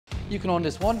You can own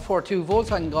this 142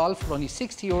 Volkswagen Golf for only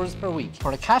 €60 per week.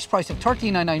 For a cash price of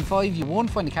 $13,995, you won't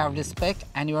find a car of this spec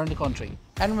anywhere in the country.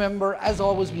 And remember, as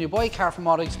always, when you buy a car from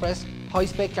AutoXpress, high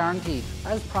spec guaranteed.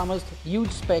 As promised,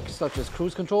 huge specs such as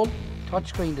cruise control,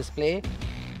 touchscreen display,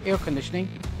 air conditioning,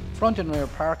 front and rear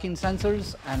parking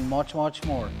sensors, and much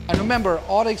more. And remember,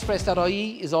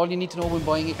 AutoXpress.ie is all you need to know when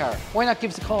buying a car. Why not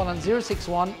give us a call on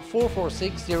 061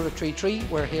 446 033?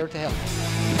 We're here to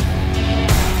help.